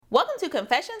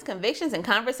Confessions, Convictions, and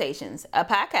Conversations, a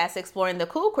podcast exploring the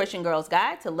cool Christian girl's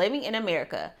guide to living in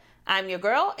America. I'm your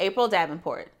girl, April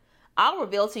Davenport. I'll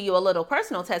reveal to you a little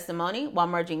personal testimony while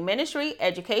merging ministry,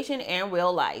 education, and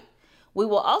real life. We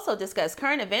will also discuss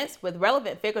current events with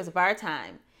relevant figures of our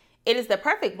time. It is the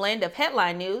perfect blend of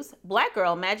headline news, black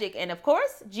girl magic, and of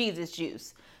course, Jesus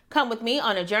juice. Come with me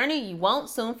on a journey you won't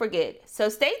soon forget. So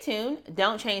stay tuned,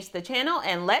 don't change the channel,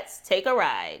 and let's take a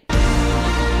ride.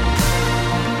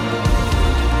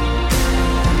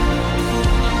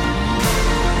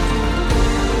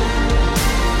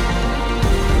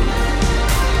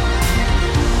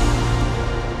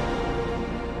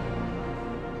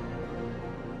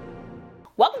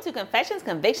 Welcome to Confessions,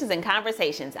 Convictions, and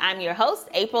Conversations. I'm your host,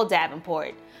 April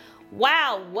Davenport.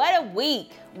 Wow, what a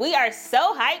week. We are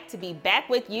so hyped to be back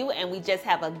with you, and we just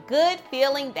have a good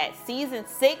feeling that season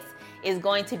 6 is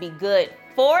going to be good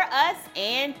for us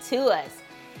and to us.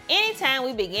 Anytime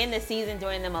we begin the season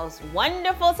during the most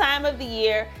wonderful time of the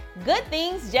year, good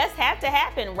things just have to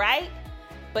happen, right?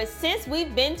 But since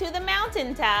we've been to the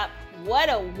mountaintop, what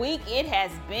a week it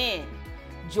has been.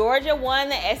 Georgia won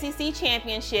the SEC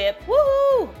championship,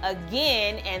 woohoo,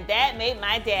 again, and that made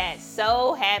my dad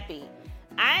so happy.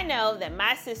 I know that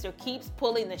my sister keeps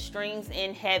pulling the strings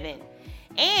in heaven,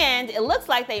 and it looks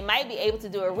like they might be able to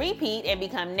do a repeat and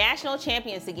become national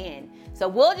champions again. So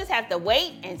we'll just have to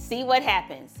wait and see what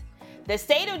happens. The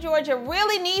state of Georgia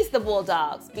really needs the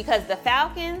Bulldogs because the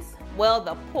Falcons, well,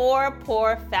 the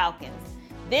poor Falcons.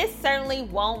 This certainly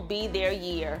won't be their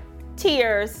year.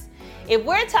 Tears. If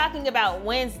we're talking about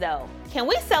wins though, can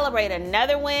we celebrate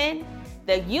another win?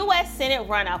 The U.S. Senate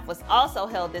runoff was also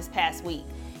held this past week.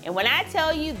 And when I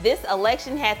tell you this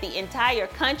election had the entire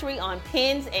country on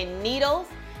pins and needles,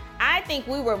 I think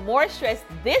we were more stressed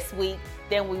this week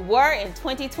than we were in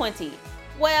 2020.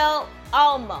 Well,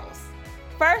 almost.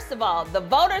 First of all, the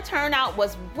voter turnout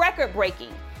was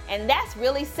record-breaking, and that's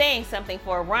really saying something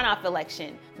for a runoff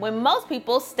election when most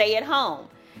people stay at home.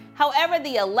 However,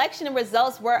 the election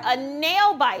results were a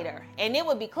nail-biter, and it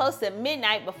would be close to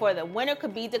midnight before the winner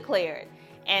could be declared.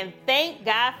 And thank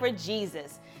God for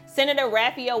Jesus. Senator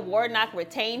Raphael Warnock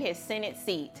retained his Senate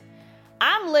seat.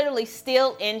 I'm literally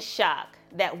still in shock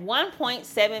that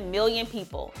 1.7 million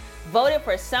people voted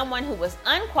for someone who was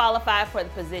unqualified for the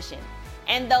position.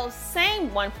 And those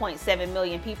same 1.7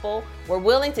 million people were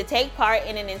willing to take part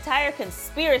in an entire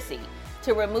conspiracy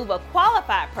to remove a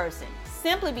qualified person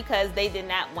simply because they did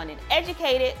not want an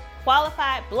educated,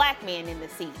 qualified black man in the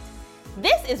seat.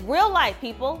 This is real life,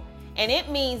 people, and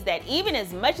it means that even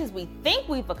as much as we think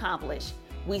we've accomplished,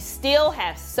 we still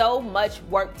have so much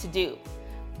work to do.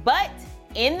 But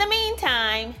in the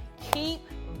meantime, keep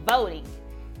voting.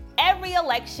 Every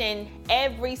election,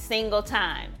 every single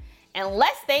time. And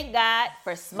let's thank God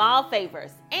for small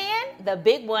favors and the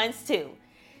big ones too.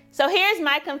 So here's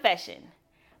my confession.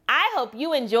 I hope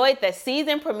you enjoyed the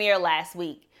season premiere last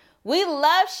week. We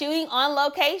love shooting on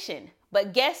location,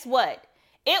 but guess what?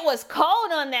 It was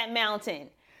cold on that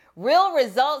mountain. Real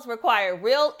results require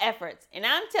real efforts, and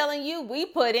I'm telling you, we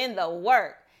put in the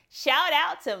work. Shout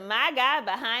out to my guy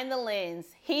behind the lens.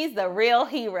 He's the real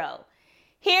hero.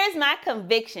 Here's my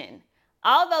conviction.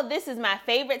 Although this is my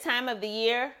favorite time of the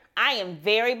year, I am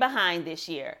very behind this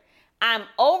year. I'm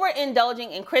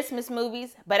overindulging in Christmas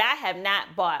movies, but I have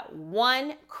not bought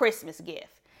one Christmas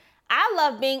gift. I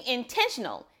love being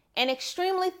intentional and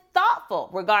extremely thoughtful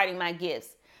regarding my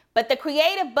gifts, but the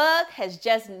creative bug has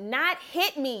just not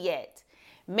hit me yet.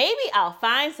 Maybe I'll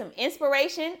find some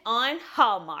inspiration on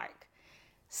Hallmark.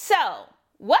 So,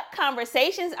 what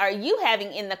conversations are you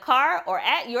having in the car or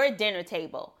at your dinner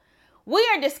table? We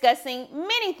are discussing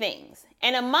many things,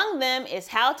 and among them is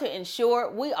how to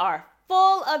ensure we are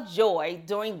full of joy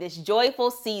during this joyful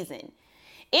season.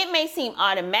 It may seem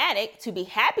automatic to be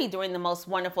happy during the most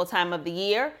wonderful time of the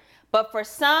year, but for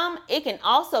some, it can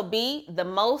also be the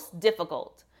most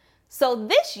difficult. So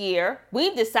this year,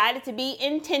 we've decided to be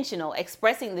intentional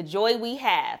expressing the joy we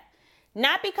have,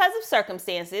 not because of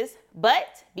circumstances,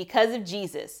 but because of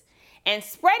Jesus, and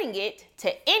spreading it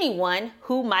to anyone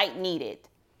who might need it.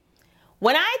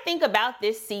 When I think about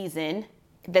this season,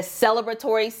 the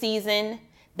celebratory season,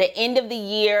 the end of the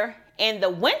year, and the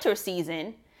winter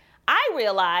season, I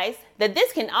realize that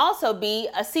this can also be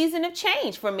a season of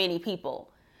change for many people.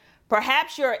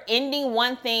 Perhaps you're ending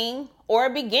one thing or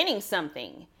beginning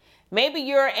something. Maybe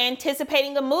you're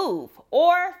anticipating a move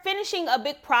or finishing a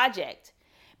big project.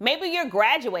 Maybe you're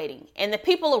graduating and the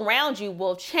people around you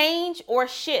will change or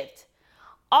shift.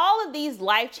 All of these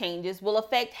life changes will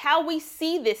affect how we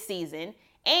see this season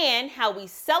and how we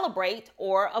celebrate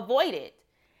or avoid it.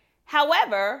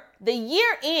 However, the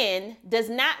year end does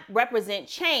not represent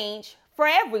change for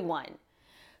everyone.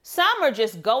 Some are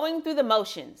just going through the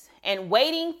motions and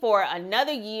waiting for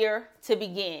another year to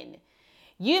begin.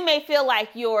 You may feel like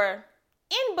you're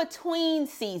in between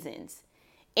seasons,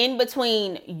 in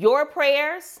between your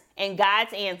prayers and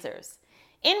God's answers,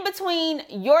 in between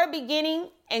your beginning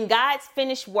and God's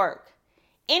finished work,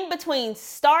 in between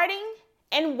starting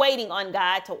and waiting on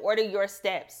God to order your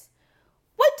steps.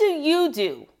 What do you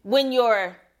do when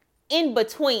you're in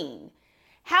between?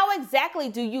 How exactly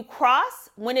do you cross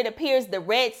when it appears the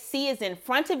Red Sea is in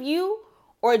front of you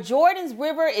or Jordan's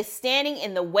River is standing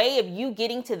in the way of you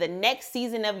getting to the next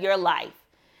season of your life?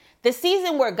 The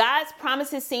season where God's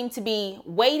promises seem to be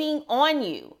waiting on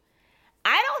you.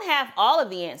 I don't have all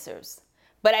of the answers,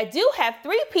 but I do have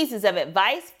 3 pieces of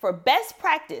advice for best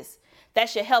practice that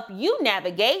should help you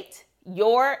navigate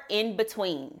your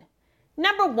in-between.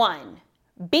 Number 1,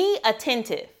 be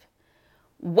attentive.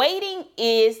 Waiting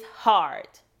is hard.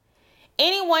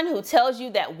 Anyone who tells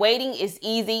you that waiting is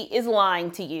easy is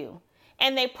lying to you,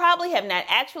 and they probably have not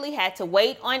actually had to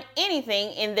wait on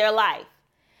anything in their life.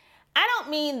 I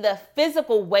don't mean the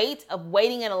physical wait of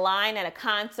waiting in a line at a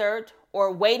concert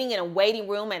or waiting in a waiting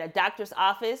room at a doctor's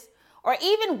office or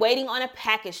even waiting on a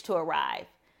package to arrive.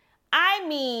 I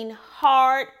mean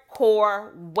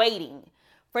hardcore waiting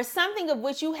for something of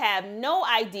which you have no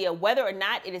idea whether or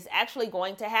not it is actually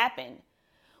going to happen.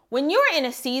 When you're in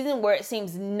a season where it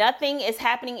seems nothing is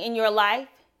happening in your life,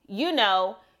 you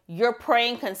know you're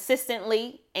praying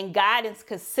consistently and God is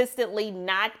consistently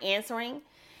not answering,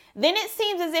 then it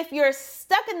seems as if you're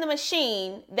stuck in the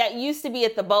machine that used to be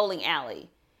at the bowling alley.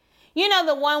 You know,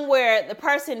 the one where the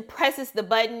person presses the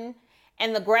button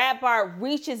and the grab bar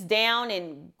reaches down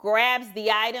and grabs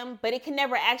the item, but it can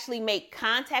never actually make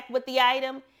contact with the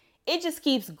item. It just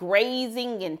keeps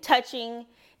grazing and touching,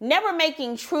 never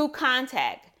making true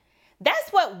contact.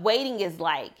 That's what waiting is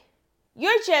like.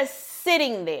 You're just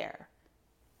sitting there,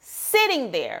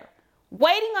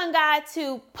 waiting on God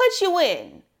to put you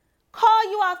in,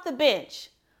 call you off the bench,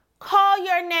 call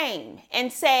your name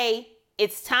and say,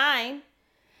 it's time.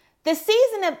 The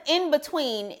season of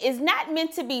in-between is not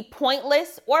meant to be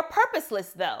pointless or purposeless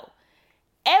though.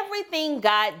 Everything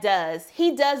God does,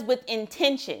 He does with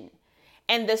intention.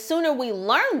 And the sooner we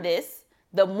learn this,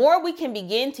 the more we can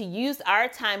begin to use our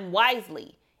time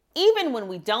wisely, even when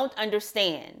we don't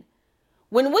understand.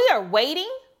 When we are waiting,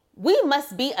 we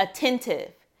must be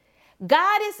attentive.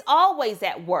 God is always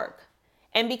at work.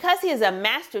 And because He is a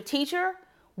master teacher,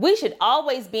 we should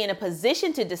always be in a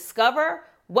position to discover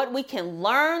what we can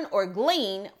learn or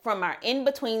glean from our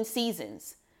in-between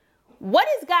seasons. What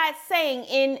is God saying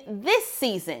in this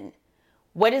season?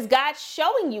 What is God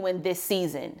showing you in this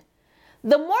season?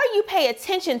 The more you pay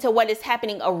attention to what is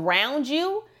happening around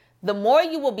you, the more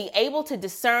you will be able to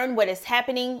discern what is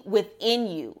happening within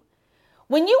you.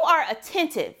 When you are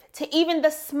attentive to even the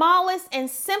smallest and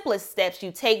simplest steps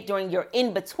you take during your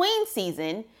in-between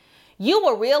season, you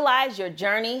will realize your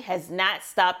journey has not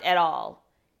stopped at all.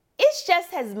 It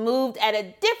just has moved at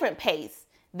a different pace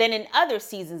than in other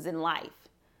seasons in life.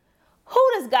 Who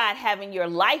does God have in your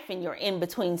life in your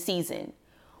in-between season?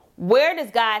 Where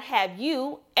does God have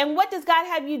you, and what does God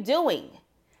have you doing?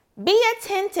 Be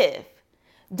attentive.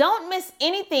 Don't miss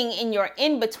anything in your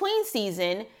in-between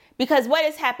season, because what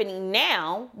is happening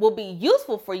now will be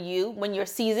useful for you when your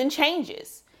season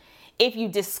changes. If you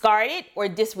discard it or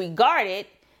disregard it,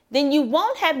 then you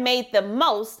won't have made the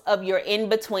most of your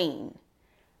in-between.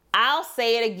 I'll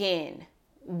say it again.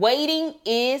 Waiting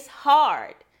is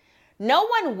hard. No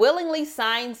one willingly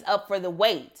signs up for the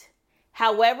wait.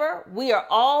 However, we are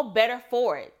all better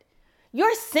for it.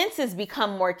 Your senses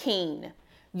become more keen.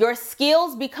 Your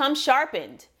skills become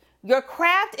sharpened. Your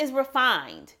craft is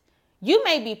refined. You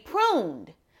may be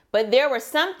pruned, but there were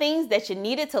some things that you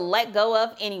needed to let go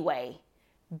of anyway.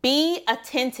 Be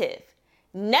attentive.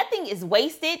 Nothing is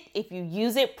wasted if you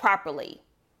use it properly.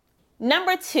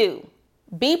 Number 2,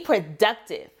 be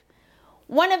productive.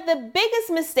 One of the biggest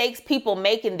mistakes people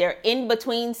make in their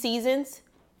in-between seasons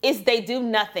is they do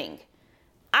nothing.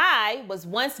 I was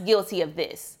once guilty of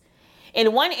this.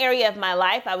 In one area of my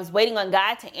life, I was waiting on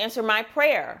God to answer my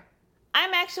prayer.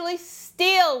 I'm actually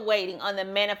still waiting on the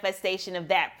manifestation of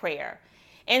that prayer.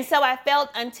 And so I felt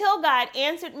until God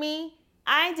answered me,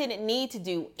 I didn't need to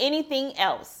do anything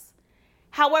else.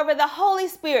 However, the Holy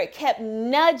Spirit kept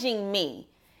nudging me,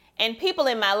 and people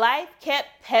in my life kept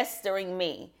pestering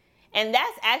me. And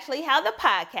that's actually how the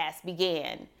podcast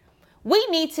began. We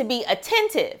need to be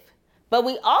attentive, but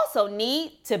we also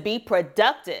need to be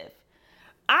productive.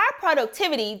 Our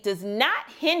productivity does not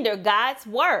hinder God's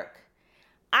work.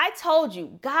 I told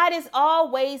you, God is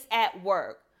always at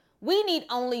work. We need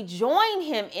only join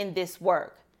Him in this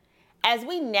work. As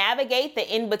we navigate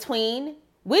the in-between,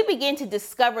 we begin to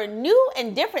discover new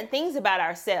and different things about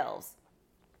ourselves.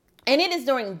 And it is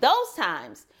during those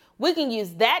times we can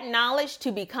use that knowledge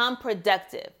to become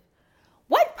productive.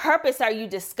 What purpose are you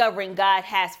discovering God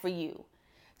has for you?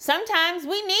 Sometimes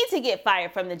we need to get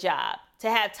fired from the job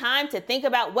to have time to think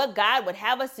about what God would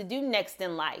have us to do next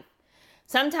in life.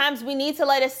 Sometimes we need to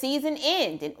let a season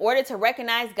end in order to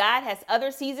recognize God has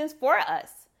other seasons for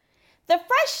us. The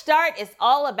fresh start is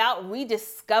all about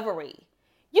rediscovery.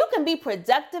 You can be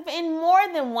productive in more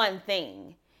than one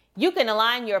thing. You can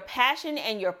align your passion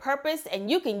and your purpose, and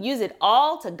you can use it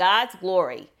all to God's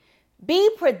glory. Be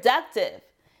productive.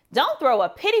 Don't throw a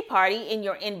pity party in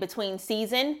your in-between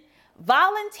season.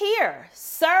 Volunteer,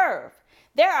 serve.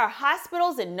 There are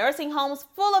hospitals and nursing homes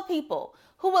full of people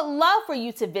who would love for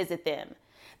you to visit them.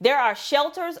 There are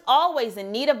shelters always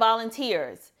in need of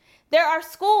volunteers. There are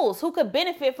schools who could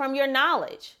benefit from your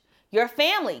knowledge. Your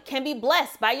family can be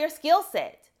blessed by your skill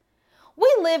set.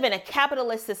 We live in a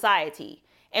capitalist society,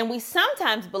 and we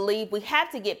sometimes believe we have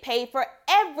to get paid for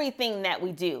everything that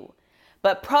we do.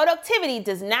 But productivity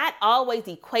does not always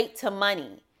equate to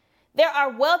money. There are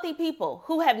wealthy people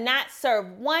who have not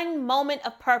served one moment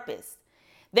of purpose.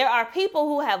 There are people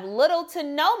who have little to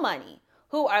no money,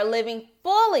 who are living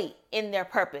fully in their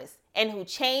purpose and who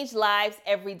change lives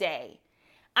every day.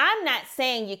 I'm not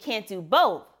saying you can't do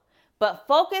both, but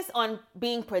focus on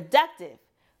being productive.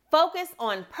 Focus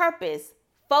on purpose.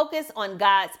 Focus on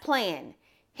God's plan.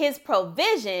 His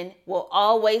provision will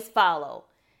always follow.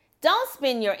 Don't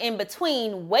spend your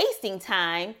in-between wasting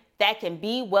time that can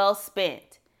be well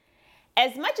spent.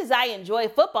 As much as I enjoy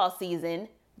football season,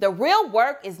 the real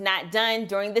work is not done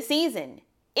during the season.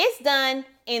 It's done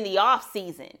in the off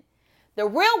season. The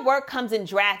real work comes in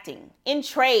drafting, in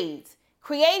trades,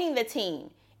 creating the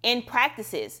team, in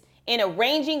practices, in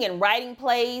arranging and writing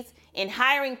plays, in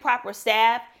hiring proper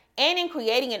staff, and in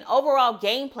creating an overall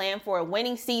game plan for a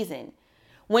winning season.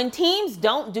 When teams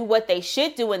don't do what they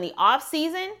should do in the off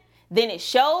season, then it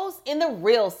shows in the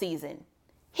real season.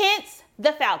 Hence,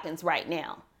 the Falcons right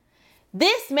now.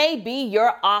 This may be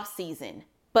your off season,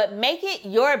 but make it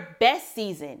your best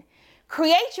season.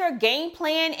 Create your game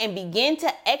plan and begin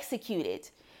to execute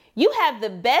it. You have the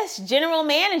best general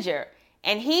manager,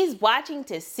 and he's watching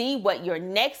to see what your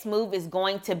next move is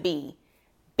going to be.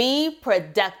 Be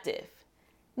productive.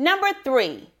 Number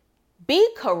 3, be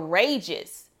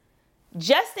courageous.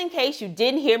 Just in case you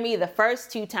didn't hear me the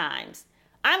first 2 times,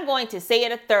 I'm going to say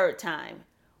it a 3rd time.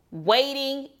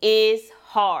 Waiting is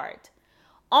hard.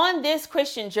 On this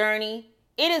Christian journey,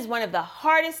 it is one of the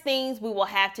hardest things we will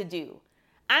have to do.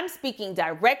 I'm speaking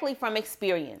directly from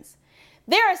experience.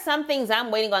 There are some things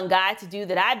I'm waiting on God to do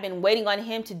that I've been waiting on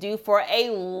Him to do for a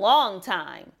long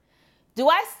time. Do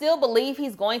I still believe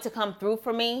He's going to come through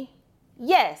for me?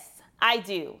 Yes, I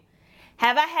do.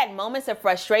 Have I had moments of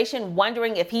frustration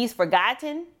wondering if He's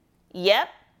forgotten? Yep.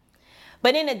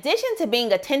 But in addition to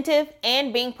being attentive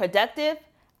and being productive,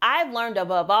 I've learned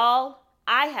above all,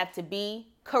 I have to be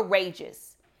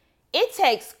courageous. It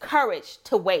takes courage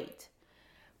to wait.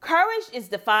 Courage is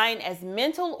defined as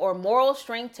mental or moral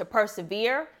strength to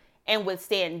persevere and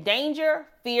withstand danger,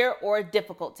 fear, or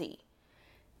difficulty.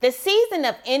 The season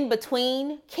of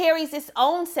in-between carries its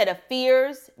own set of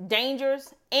fears,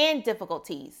 dangers, and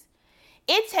difficulties.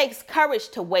 It takes courage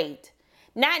to wait,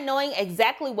 not knowing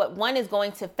exactly what one is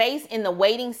going to face in the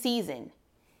waiting season.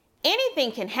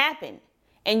 Anything can happen,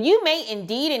 and you may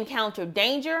indeed encounter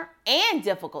danger and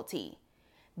difficulty.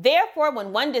 Therefore,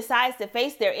 when one decides to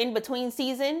face their in-between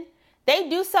season, they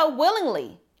do so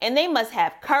willingly, and they must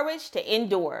have courage to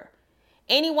endure.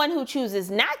 Anyone who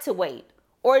chooses not to wait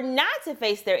or not to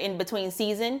face their in-between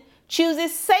season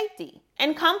chooses safety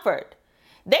and comfort.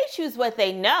 They choose what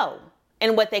they know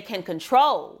and what they can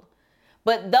control.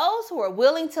 But those who are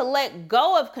willing to let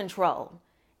go of control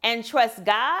and trust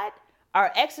God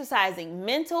are exercising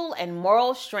mental and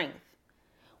moral strength.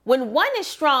 When one is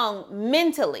strong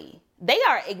mentally, they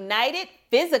are ignited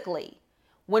physically.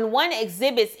 When one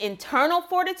exhibits internal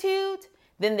fortitude,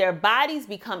 then their bodies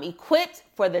become equipped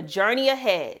for the journey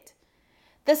ahead.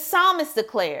 The psalmist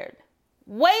declared,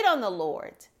 "Wait on the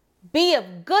Lord, be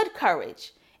of good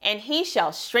courage, and He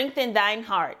shall strengthen thine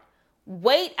heart.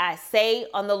 Wait, I say,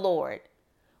 on the Lord."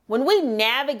 When we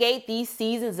navigate these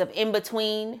seasons of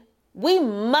in-between, we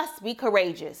must be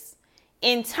courageous.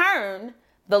 In turn,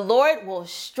 the Lord will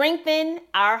strengthen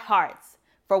our hearts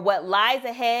for what lies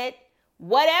ahead,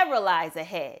 whatever lies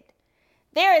ahead.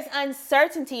 There is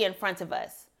uncertainty in front of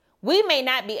us. We may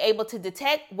not be able to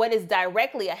detect what is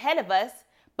directly ahead of us,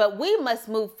 but we must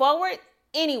move forward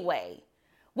anyway.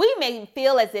 We may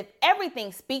feel as if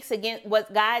everything speaks against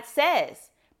what God says,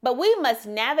 but we must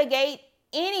navigate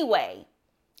anyway.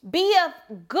 Be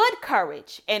of good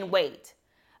courage and wait.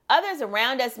 Others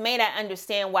around us may not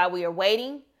understand why we are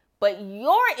waiting, but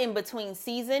your in-between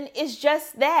season is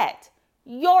just that,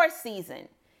 your season.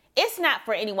 It's not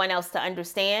for anyone else to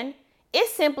understand.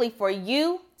 It's simply for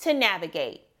you to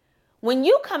navigate. When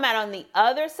you come out on the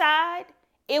other side,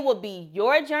 it will be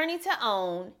your journey to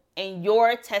own and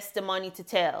your testimony to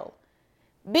tell.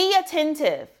 Be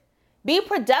attentive, be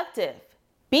productive,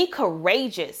 be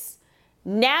courageous.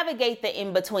 Navigate the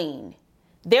in-between.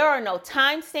 There are no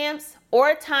timestamps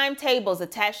or timetables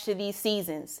attached to these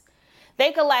seasons.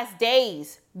 They could last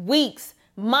days, weeks,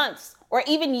 months, or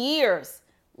even years.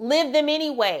 Live them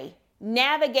anyway.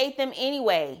 Navigate them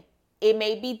anyway. It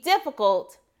may be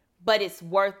difficult, but it's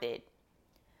worth it.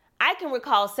 I can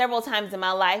recall several times in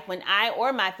my life when I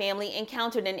or my family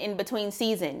encountered an in-between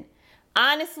season.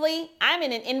 Honestly, I'm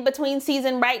in an in-between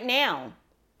season right now.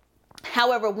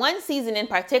 However, one season in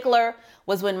particular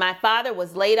was when my father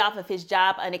was laid off of his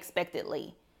job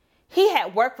unexpectedly. He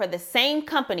had worked for the same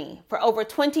company for over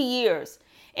 20 years,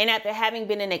 and after having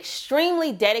been an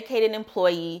extremely dedicated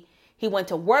employee, he went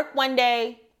to work one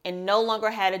day and no longer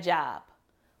had a job.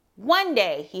 One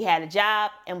day he had a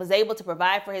job and was able to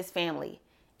provide for his family,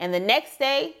 and the next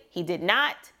day he did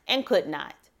not and could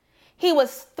not. He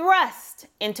was thrust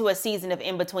into a season of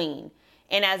in-between,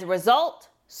 and as a result,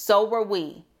 so were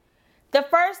we. The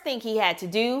first thing he had to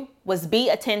do was be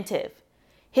attentive.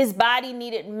 His body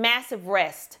needed massive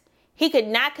rest. He could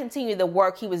not continue the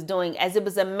work he was doing as it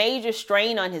was a major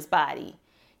strain on his body.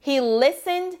 He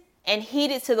listened and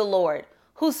heeded to the Lord,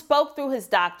 who spoke through his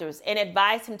doctors and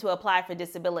advised him to apply for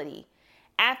disability.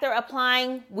 After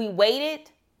applying, we waited,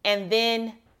 and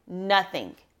then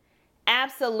nothing.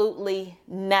 Absolutely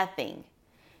nothing.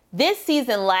 This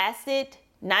season lasted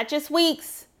not just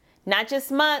weeks, not just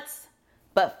months,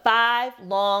 but 5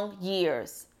 long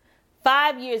years.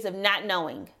 5 years of not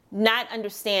knowing, not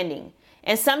understanding,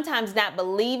 and sometimes not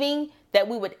believing that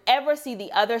we would ever see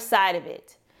the other side of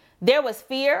it. There was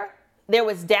fear, there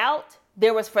was doubt,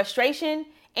 there was frustration,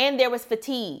 and there was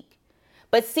fatigue.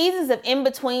 But seasons of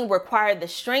in-between require the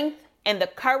strength and the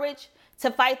courage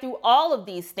to fight through all of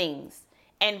these things.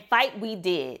 And fight we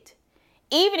did.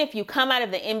 Even if you come out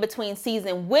of the in-between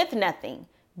season with nothing,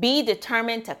 be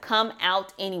determined to come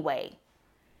out anyway.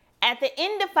 At the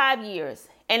end of 5 years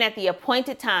and at the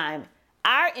appointed time,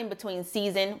 our in-between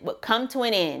season would come to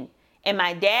an end and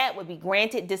my dad would be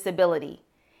granted disability.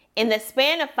 In the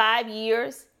span of 5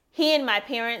 years, he and my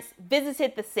parents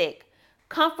visited the sick,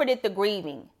 comforted the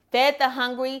grieving, fed the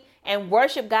hungry, and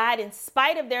worshiped God in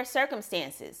spite of their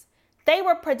circumstances. They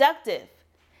were productive.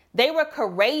 They were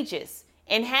courageous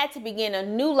and had to begin a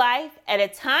new life at a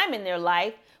time in their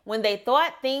life when they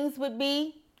thought things would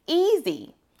be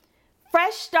easy.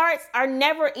 Fresh starts are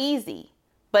never easy,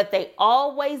 but they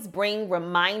always bring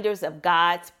reminders of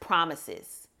God's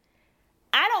promises.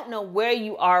 I don't know where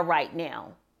you are right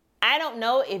now. I don't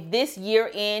know if this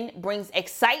year end brings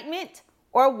excitement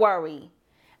or worry.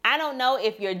 I don't know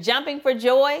if you're jumping for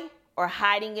joy or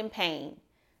hiding in pain.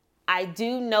 I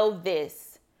do know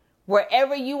this.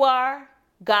 Wherever you are,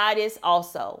 God is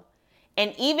also.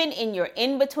 And even in your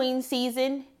in-between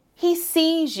season, He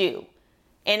sees you.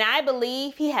 And I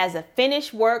believe He has a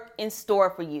finished work in store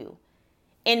for you.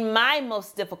 In my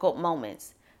most difficult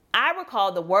moments, I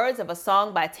recall the words of a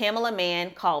song by Tamela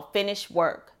Mann called Finished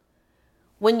Work.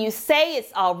 When you say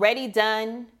it's already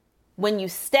done, when you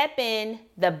step in,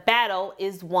 the battle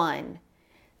is won.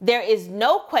 There is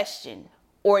no question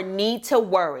or need to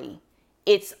worry.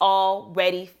 It's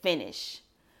already finished.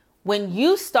 When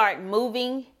you start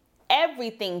moving,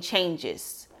 everything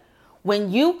changes.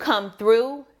 When you come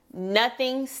through,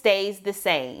 nothing stays the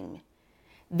same.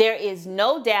 There is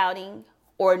no doubting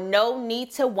or no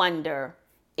need to wonder.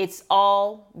 It's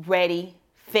already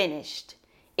finished.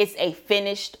 It's a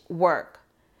finished work.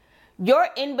 Your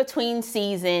in-between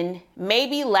season may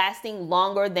be lasting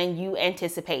longer than you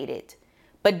anticipated,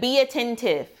 but be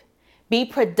attentive, be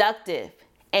productive,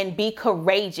 and be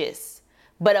courageous.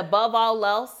 But above all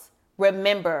else,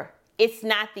 remember, it's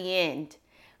not the end.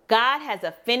 God has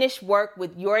a finished work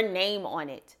with your name on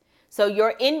it. So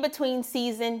your in-between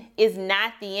season is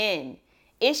not the end.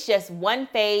 It's just one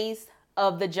phase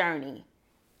of the journey.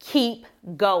 Keep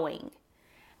going.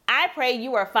 I pray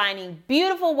you are finding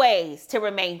beautiful ways to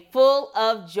remain full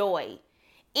of joy.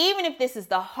 Even if this is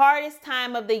the hardest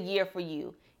time of the year for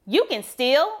you, you can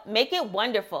still make it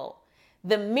wonderful.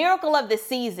 The miracle of the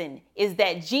season is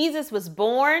that Jesus was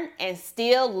born and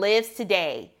still lives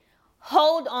today.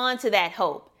 Hold on to that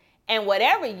hope. And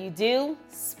whatever you do,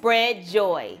 spread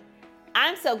joy.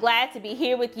 I'm so glad to be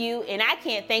here with you, and I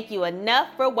can't thank you enough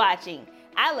for watching.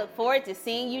 I look forward to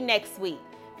seeing you next week.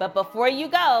 But before you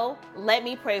go, let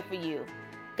me pray for you.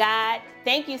 God,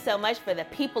 thank you so much for the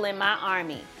people in my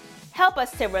army. Help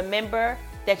us to remember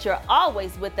that you're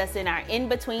always with us in our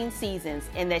in-between seasons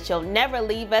and that you'll never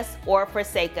leave us or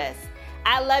forsake us.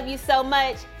 I love you so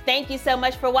much. Thank you so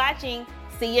much for watching.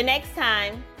 See you next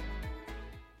time.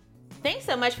 Thanks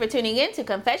so much for tuning in to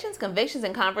Confessions, Convictions,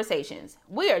 and Conversations.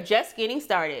 We are just getting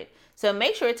started, so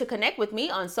make sure to connect with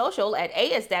me on social at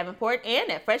AS Davenport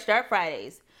and at Fresh Start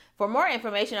Fridays. For more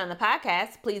information on the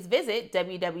podcast, please visit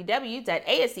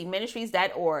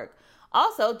www.ascministries.org.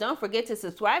 Also, don't forget to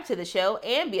subscribe to the show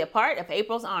and be a part of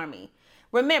April's Army.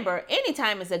 Remember,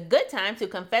 anytime is a good time to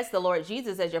confess the Lord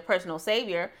Jesus as your personal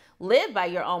Savior, live by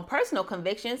your own personal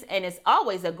convictions, and it's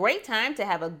always a great time to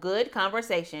have a good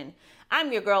conversation.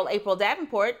 I'm your girl, April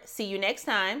Davenport. See you next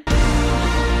time.